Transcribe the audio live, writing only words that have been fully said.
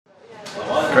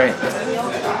Great.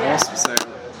 Awesome. So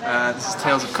this is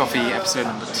Tales of Coffee episode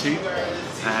number 2,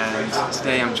 and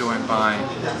today I'm joined by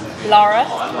Laura.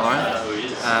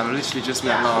 I literally just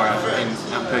met Laura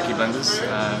at Perky Blenders,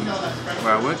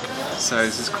 where I work. So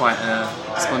this is quite a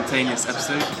spontaneous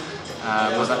episode.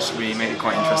 We made it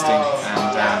quite interesting,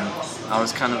 and I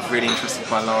was kind of really interested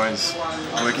by Laura's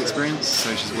work experience.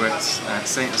 So she's worked at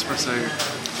Saint Espresso.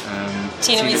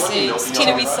 Tina, we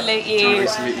salute you.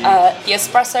 The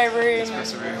Espresso Room.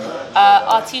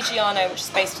 Artigiano, which is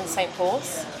based in St.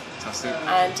 Paul's. Fantastic.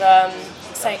 And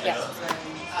so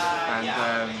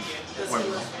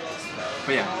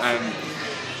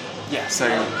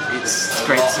it's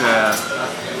great to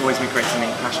always be great to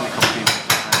meet passionate coffee people.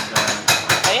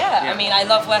 I mean, I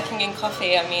love working in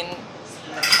coffee. I mean,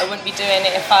 I wouldn't be doing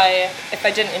it if I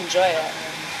didn't enjoy it.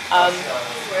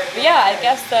 But yeah, I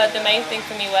guess the main thing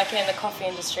for me working in the coffee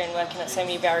industry and working at so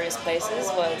many various places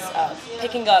was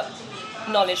picking up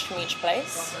knowledge from each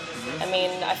place. I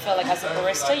mean, I feel like as a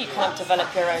barista, you kind of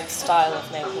develop your own style of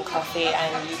making coffee,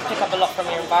 and you pick up a lot from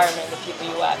your environment, the people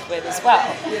you work with as well.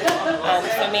 And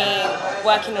for me,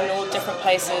 working in all different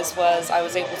places I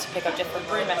was able to pick up different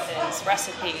brew methods,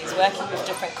 recipes, working with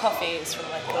different coffees from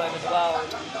like all over the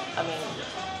world. I mean,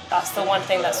 that's the one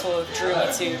thing that sort of drew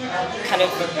me to kind of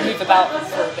move about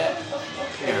for a bit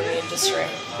in the industry.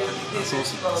 That's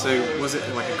awesome. So was it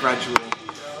like a gradual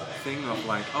thing of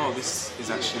like, oh, there's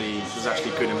actually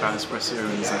good and bad espresso,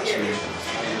 and it's actually,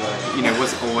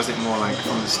 was it more like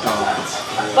from the start?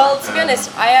 Well, to be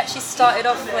honest, I actually started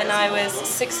off when I was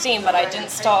 16, but I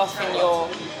didn't start off in your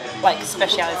like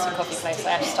specialty coffee place.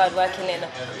 I actually started working in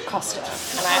Costa,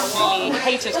 and I actually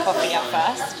hated coffee at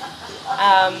first.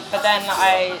 But then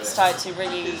I started to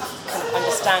really kind of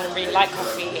understand and really like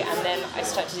coffee, and then I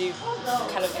started to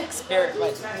kind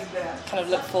of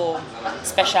look for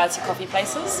specialty coffee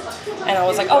places, and I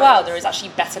was like, oh wow, there is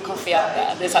actually better coffee out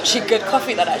there. There's actually good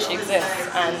coffee that actually exists,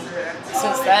 and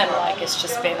since then, like, it's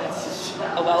just been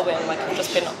a whirlwind. Like, I've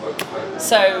just been.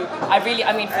 So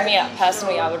for me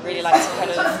personally, I would really like to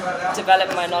kind of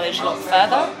develop my knowledge a lot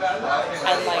further,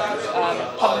 and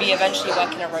probably eventually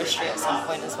work in a roastery at some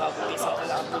point as well would be something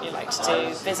that I'd really like to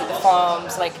do. Visit the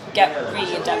farms, like get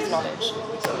really in-depth knowledge.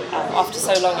 After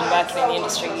so long in working in the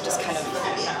industry, you just kind of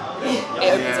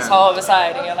it opens its whole other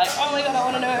side, and you're like, oh my god, I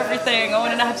want to know everything. I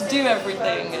want to know how to do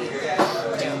everything. Do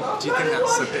you think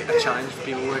that's a bit of a challenge for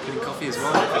people working in coffee as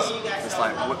well? Because it's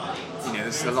like,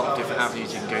 there's a lot of different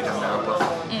avenues you can go down now, but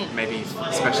maybe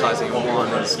specialising in one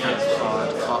is kind of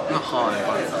hard. Not hard,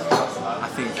 but I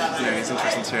think it's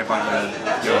interesting to hear about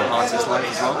your artist life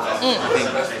as well. I think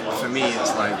for me,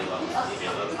 it's like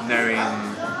knowing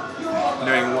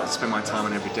what to spend my time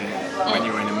on every day when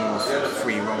you're in a more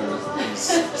free role is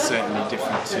certainly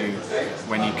different to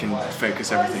when you can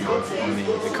focus everything on the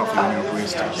coffee when you're a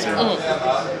barista. So I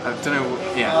don't know.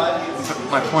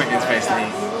 My point is basically,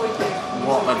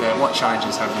 what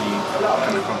challenges have you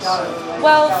come across?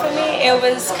 Well, for me, it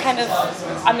was kind of.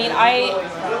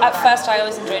 At first I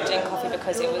always enjoyed doing coffee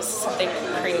because it was something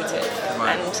creative,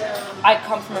 and I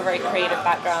come from a very creative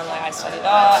background. Like, I studied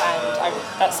art, and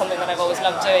that's something that I've always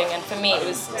loved doing. And for me, it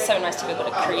was so nice to be able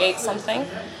to create something.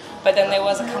 But then there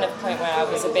was a kind of point where I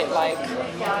was a bit like,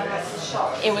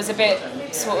 it was a bit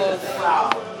sort of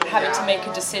having to make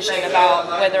a decision about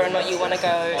whether or not you want to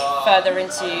go further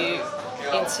into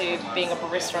being a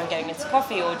barista and getting into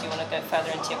coffee, or do you want to go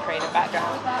further into your creative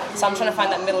background? So I'm trying to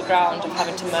find that middle ground of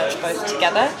having to merge both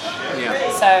together. Yeah.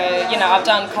 So, I've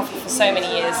done coffee for so many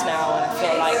years now, and I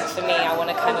feel like for me, I want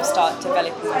to kind of start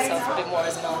developing myself a bit more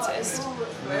as an artist.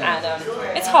 And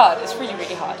it's hard. It's really,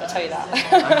 really hard, I'll tell you that.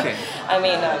 Okay. We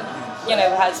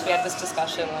had this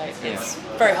discussion, like, it's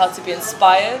very hard to be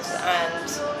inspired,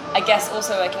 and I guess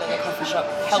also working in a coffee shop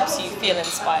helps you feel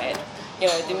inspired.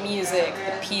 The music,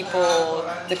 the people,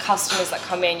 the customers that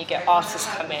come in, you get artists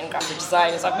come in, graphic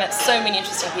designers. I've met so many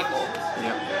interesting people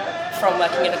from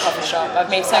working in a coffee shop.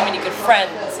 I've made so many good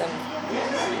friends, and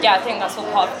I think that's all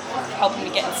part of helping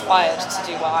me get inspired to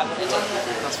do what I want to do.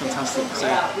 That's fantastic. So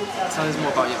tell us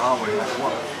more about your artwork.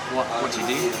 What do you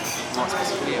do? What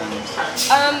specifically?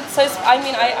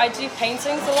 I do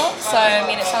paintings a lot. So,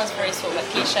 it sounds very sort of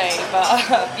like cliche, but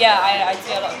I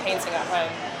do a lot of painting at home.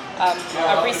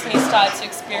 I've recently started to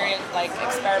experiment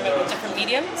with different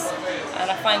mediums, and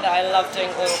I find that I love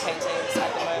doing oil paintings at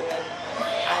the moment.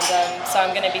 And so I'm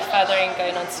going to be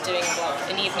going on to doing like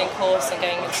an evening course and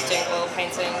going into doing oil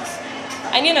paintings.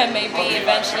 And maybe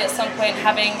eventually at some point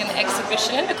having an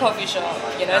exhibition in the coffee shop.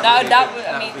 That would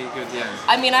be good. Yeah.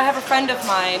 I have a friend of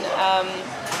mine,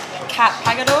 Kat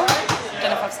Pagador. I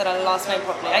don't know if I've said her last name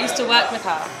properly. I used to work with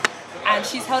her. and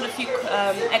she's held a few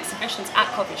exhibitions at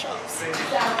coffee shops,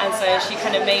 and so she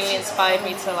kind of mainly inspired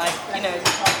me to like, you know,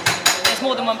 there's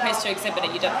more than one place to exhibit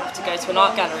it. You don't have to go to an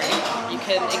art gallery. You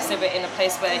can exhibit in a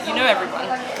place where you know everyone,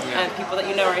 and people that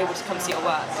you know are able to come see your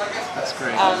work. That's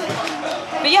great.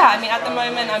 But yeah, I mean, at the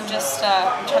moment, I'm just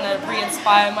trying to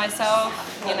re-inspire myself.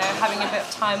 You know, having a bit of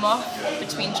time off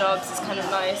between jobs is kind of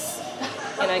nice.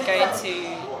 You know, going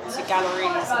to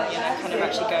galleries and, you know, kind of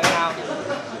actually going out and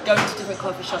going to different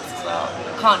coffee shops as well.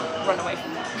 Can't run away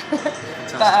from that.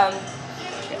 But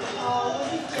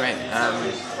great.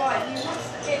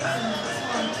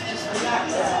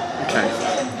 Okay.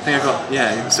 I think I got,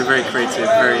 yeah, it's a very creative,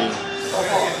 very,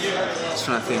 just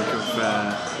trying to think of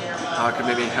how I could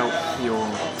maybe help your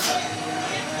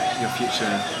future.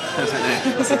 I don't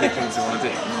know, what's the big things I want to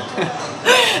do?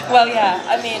 well, yeah,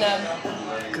 I mean,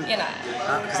 you know.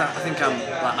 Because I think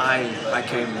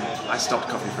I stopped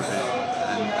coffee for a bit,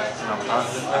 and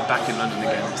I'm back in London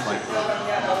again. It's like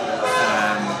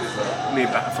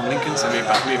moved back from Lincoln, so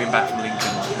moving back from Lincoln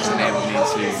has enabled me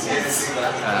to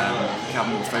have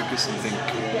more focus and think,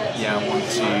 yeah, I want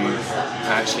to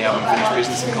actually have unfinished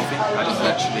business in coffee. I didn't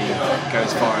actually go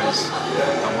as far as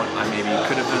I maybe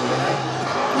could have done.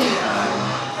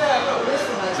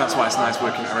 So that's why it's nice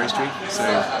working at a roastery, so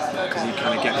because you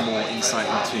kind of get more insight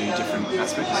into different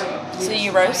aspects. So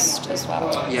you roast as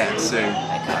well? Yeah, so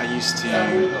I used to,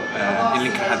 in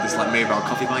Lincoln I had this like mobile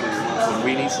coffee bike called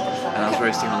Wheelies, and I was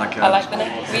roasting on like a... I like the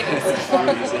name, Wheelies.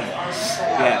 Wheelies,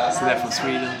 yeah. So they're from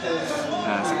Sweden,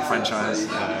 it's like a franchise,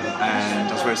 and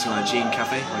I was roasting on a Gene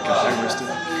Cafe, like a home roaster,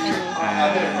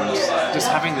 and just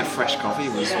having the fresh coffee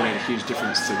made a huge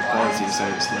difference to the quality, so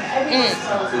it's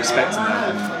like respecting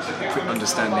that and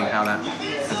understanding how that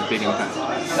has a big impact.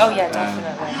 Oh yeah,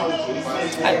 definitely.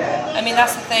 I mean,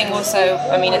 that's the thing also,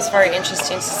 I mean, it's very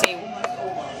interesting to see,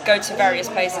 go to various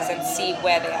places and see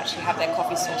where they actually have their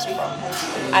coffee sourced from.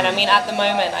 And I mean, at the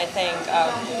moment, I think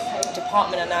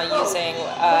department are now using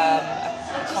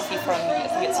coffee from, I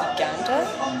think it's Uganda,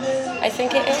 I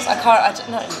think it is.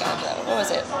 Not Uganda, what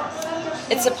was it?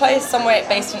 It's a place somewhere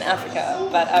based in Africa,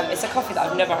 but it's a coffee that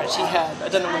I've never actually had. I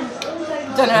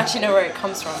don't actually know where it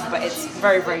comes from, but it's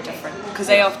very, very different. Because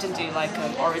they often do like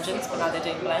origins, but now they're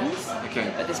doing blends.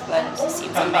 Okay. But this blend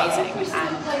seems amazing.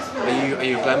 And are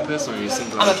you a blend person or are you a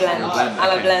single? I'm a blend.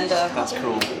 I'm a blender. That's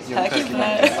cool. You're a Perky Perky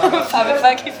blender. I'm a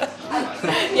Perky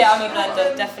blender. Yeah, I'm a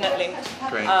blender, definitely.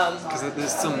 Great. Because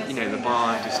there's some, you know, the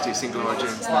bar just do single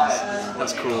origins, and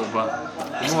that's cool. But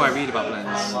the more I read about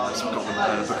blends, I've got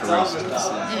the book of roasters. The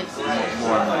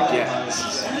more I'm like, yeah, this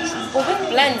is. Well, with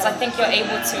blends, I think you're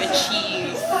able to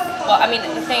achieve. Well, I mean,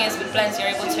 the thing is, with blends, you're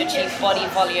able to achieve body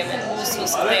volume and all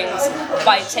sorts of things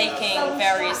by taking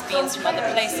various beans from other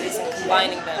places and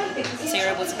combining them. So you're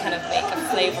able to kind of make a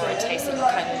flavor or a taste that you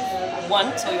kind of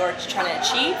want or you're trying to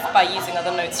achieve by using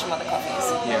other notes from other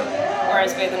coffees. Yeah.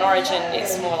 Whereas with an origin,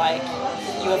 it's more like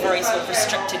you are very sort of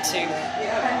restricted to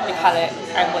your palate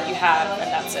and what you have,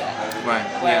 and that's it. Right.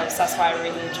 Whereas that's why I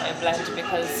really enjoy a blend,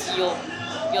 because you'll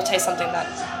taste something that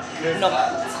not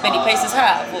many places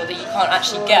have, or that you can't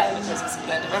actually get because it's a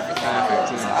blend of everything.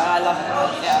 Perfect, So I love it.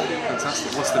 Yeah.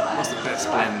 Fantastic. What's the best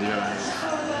blend you ever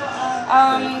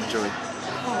had? Enjoyed.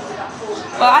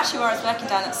 Well, actually, where I was working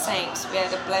down at Saints, we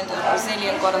had a blend of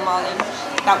Brazilian Guatemalan.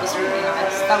 That was really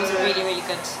nice. That was a really, really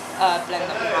good blend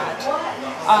that we had.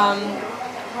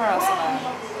 Where else have I?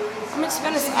 I mean, to be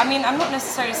honest, I'm not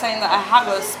necessarily saying that I have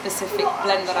a specific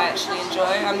blend that I actually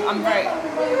enjoy.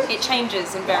 It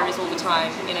changes and varies all the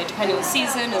time, you know, depending on the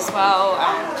season as well,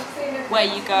 and where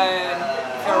you go.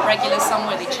 If you're a regular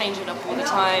somewhere, they change it up all the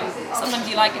time. Sometimes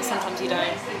you like it, sometimes you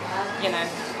don't, you know.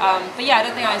 But yeah, I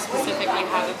don't think I specifically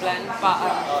have a blend, but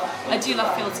I do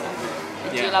love filter.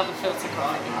 I do love a filter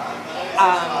coffee.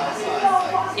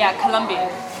 Yeah, Colombian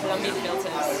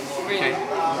filters. Really. Okay.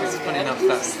 It's funny enough,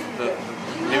 that's the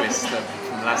Lewis from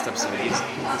the last episode. His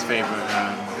favourite.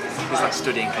 He's like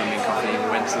studying Colombian coffee. We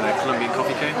went to the Colombian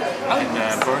Coffee Co. in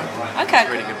Borough. Okay. It's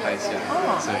a really good place,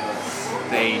 yeah. So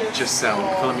they just sell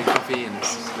Colombian coffee, and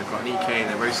they've got an EK.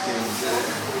 They're roasting.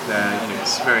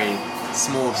 It's very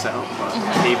small setup, but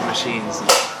lever machines.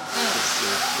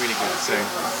 It's really good. So.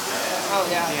 Oh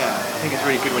yeah. Yeah, I think it's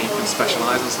really good when you can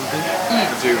specialise on something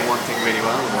and do one thing really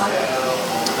well.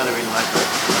 I don't really like it.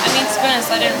 I mean, to be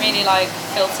honest, I don't really like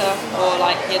filter or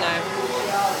like, you know,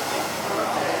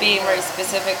 being very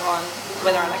specific on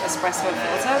whether I like espresso or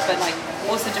filter, but like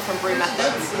also different brew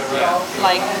methods. Yeah.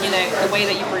 Like, you know, the way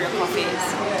that you brew your coffees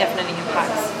definitely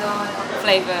impacts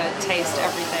flavour, taste,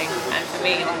 everything. And for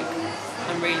me, like,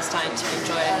 I'm really starting to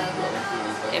enjoy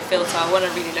it filter. I want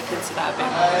to really look into that a bit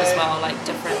more as well, like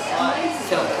different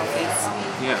filter coffees.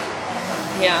 Yeah.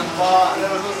 Yeah.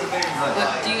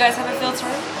 Do you guys have a filter?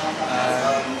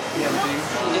 Yeah, we do.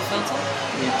 You do filter?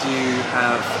 We do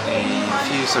have a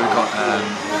few, so we've got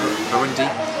Burundi,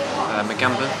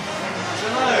 Magamba,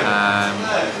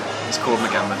 it's called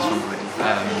Magamba, it's from Burundi,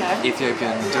 Okay.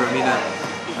 Ethiopian Duramina,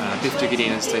 Beef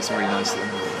Dugadina, tasting really nicely.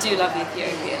 Do love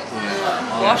Ethiopian.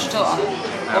 Yeah. Washed or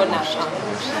Washed. natural?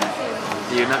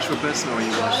 Are you a natural person or are you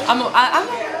washed? I'm a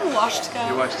washed girl.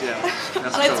 You're washed, yeah.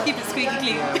 That's I like to cool. keep it squeaky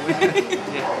clean.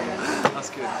 Yeah, that's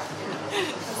good.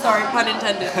 Sorry, pun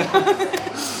intended.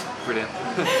 Brilliant.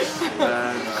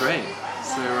 Great.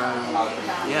 So,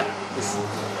 yeah.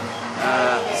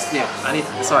 I need.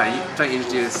 Sorry, you don't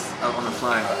usually do this on the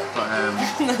fly, but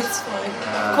That's fine.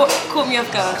 Caught me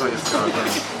off guard. got your throat,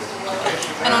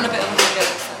 yeah. And on a bit of a hunger.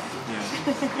 Yeah.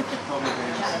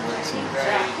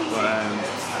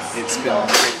 But it's been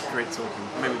great talking.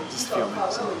 Maybe just a few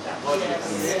minutes.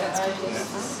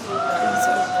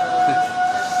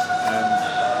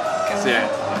 So yeah.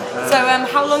 So,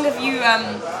 how long have you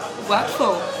worked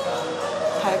for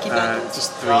Perky Blenders?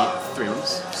 Just three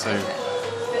months. So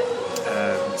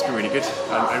it's been really good.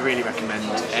 I really recommend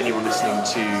anyone listening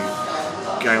to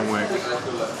go and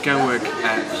work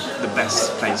at the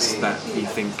best place that you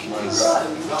think is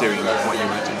doing what you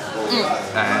want to do.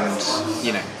 And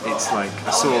you know, it's like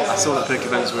I saw that Perky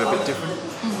Blenders were a bit different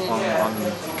on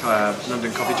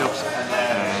London coffee jobs,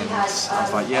 and I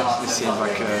was like, yeah, this seems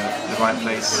like the right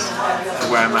place for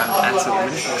where I'm at the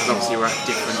minute, because obviously we're at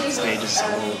different stages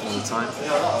all the time,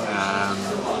 and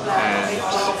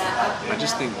I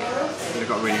just think they've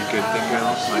got a really good thing going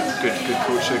on, like good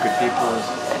culture, good people.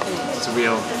 It's a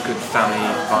real good family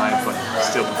vibe, but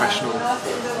still professional. You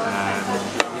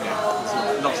know,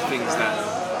 there's lots of things that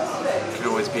can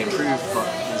always be improved, but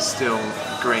there's still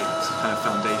a great kind of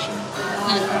foundation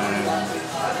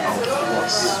of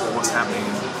what's happening.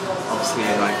 And obviously,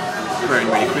 like growing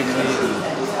really quickly. And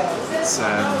it's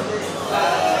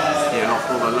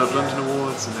all the Love London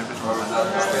Awards and everything like that.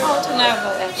 I don't know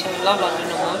about the actual Love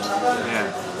London Award. Yeah.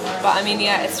 But I mean,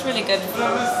 yeah, it's really good.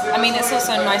 I mean, it's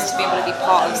also nice to be able to be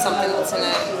part of something that's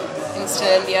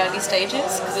still in the early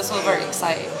stages, because it's all very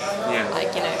exciting. Yeah.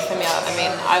 Like, you know, for me, I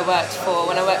mean,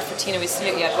 when I worked for Tina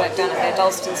Wisuti, I'd work down at their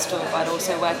Dalston store, but I'd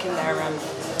also work in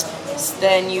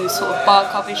their new sort of bar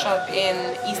coffee shop in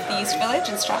the East Village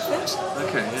in Stratford.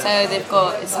 Okay. Yeah. So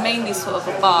it's mainly sort of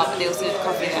a bar, but they also did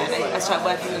coffee there, and I started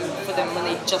working for them when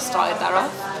they just started that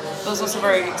off. It was also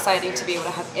very exciting to be able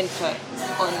to have input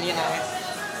on, you know,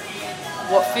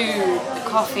 what food, the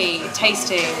coffee,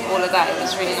 tasting, all of that. It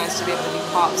was really nice to be able to be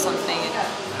part of something. And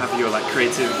have your like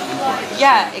creative input, I guess.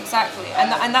 yeah, exactly.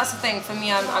 And that's the thing for me.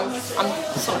 I'm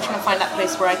sort of trying to find that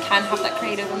place where I can have that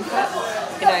creative input.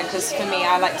 You know, because for me,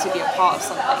 I like to be a part of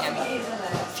something. I mean,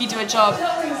 if you do a job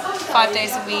 5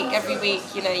 days a week, every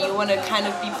week, you know, you want to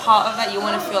kind of be part of that. You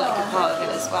want to feel like you're part of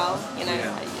it as well. You know,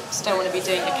 Yeah. you just don't want to be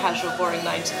doing a casual, boring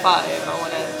 9 to 5. I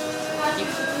want to be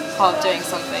part of doing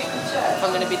something. If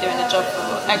I'm going to be doing a job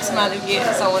for X amount of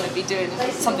years, I want to be doing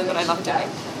something that I love doing.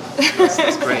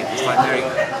 It's great. It's like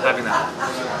having that,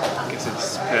 I guess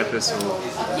it's purpose or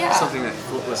Yeah. something that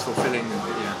was fulfilling. And,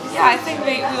 Yeah, I think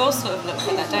we all sort of look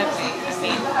for that, don't we? I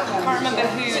mean, I can't remember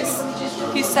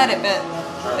who said it, but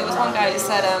there was one guy who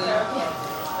said,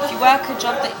 if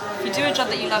you do a job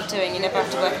that you love doing, you never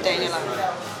have to work a day in your life.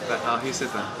 Who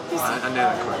said that? I know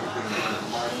that quote.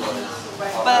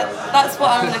 But that's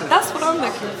what I'm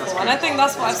looking for, and I think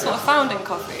that's what I've sort of found in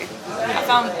coffee. I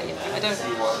found that, you know, it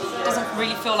doesn't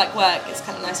really feel like work. It's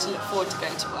kind of nice to look forward to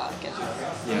going to work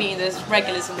and meeting those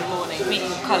regulars in the morning,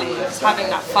 meeting colleagues, having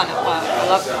that fun at work. I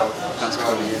love that. That's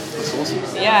cool. That's awesome.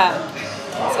 Yeah.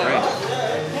 So, Great.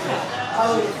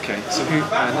 Okay, so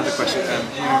another question.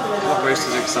 What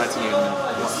roasters are exciting you,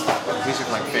 and who's your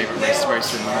like favourite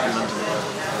roaster in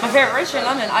London? my favourite roaster in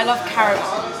London, I love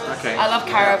Caravan. Okay. I love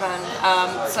Caravan.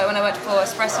 So when I worked for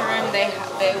Espresso Room,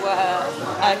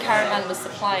 Caravan was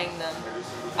supplying them.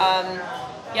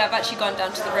 Yeah, I've actually gone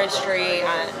down to the roastery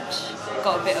and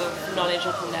got a bit of knowledge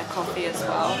up on their coffee as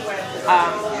well.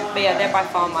 But yeah, they're by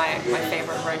far my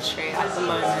favourite roastery at the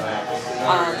moment.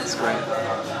 That's great.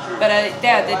 But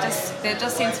there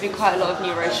does seem to be quite a lot of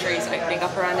new roasteries opening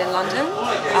up around in London in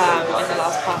the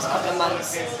past couple of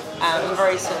months. I'm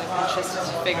very sort of interested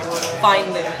to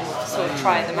find them, sort of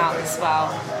try them out as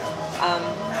well.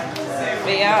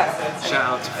 But yeah. Shout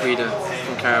out to Frida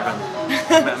from Caravan.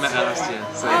 met her last year.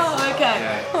 So, oh, okay.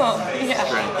 Yeah. Oh, yeah.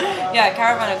 Great. Yeah,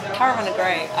 Caravan are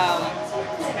great.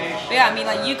 But yeah, I mean,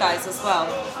 like you guys as well.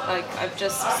 Like I've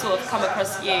just sort of come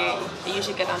across you. I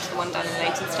usually go down to the one down in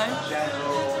Leytonstone.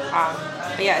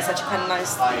 But yeah, it's actually kind of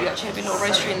nice. You actually have a little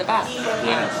roastery in the back.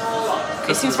 Yeah.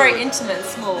 It seems very intimate and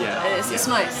small. Yeah. And it's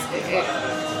nice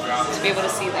to be able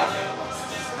to see that.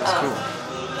 That's cool.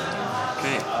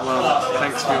 Okay, well,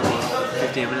 thanks for your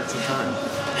 15 minutes of time.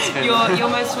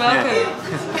 You're most welcome. Yeah.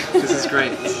 This is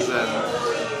great. This is,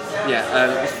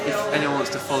 if anyone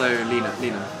wants to follow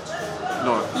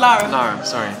Lara,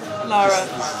 sorry. Lara.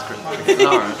 This is great.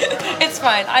 Lara. It's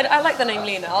fine. I like the name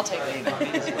Lena. I'll take it.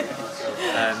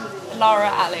 Lara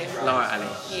Ali. Lara Ali.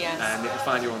 Yes. And they can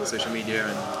find you on the social media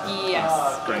and... Yes.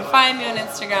 Great. Find me on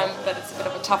Instagram, but it's a bit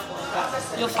of a tough one.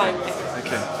 But you'll find me.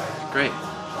 Okay, great.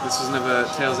 This was another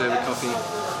Tales Over Coffee,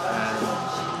 and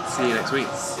see you next week.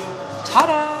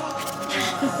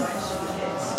 Ta-da!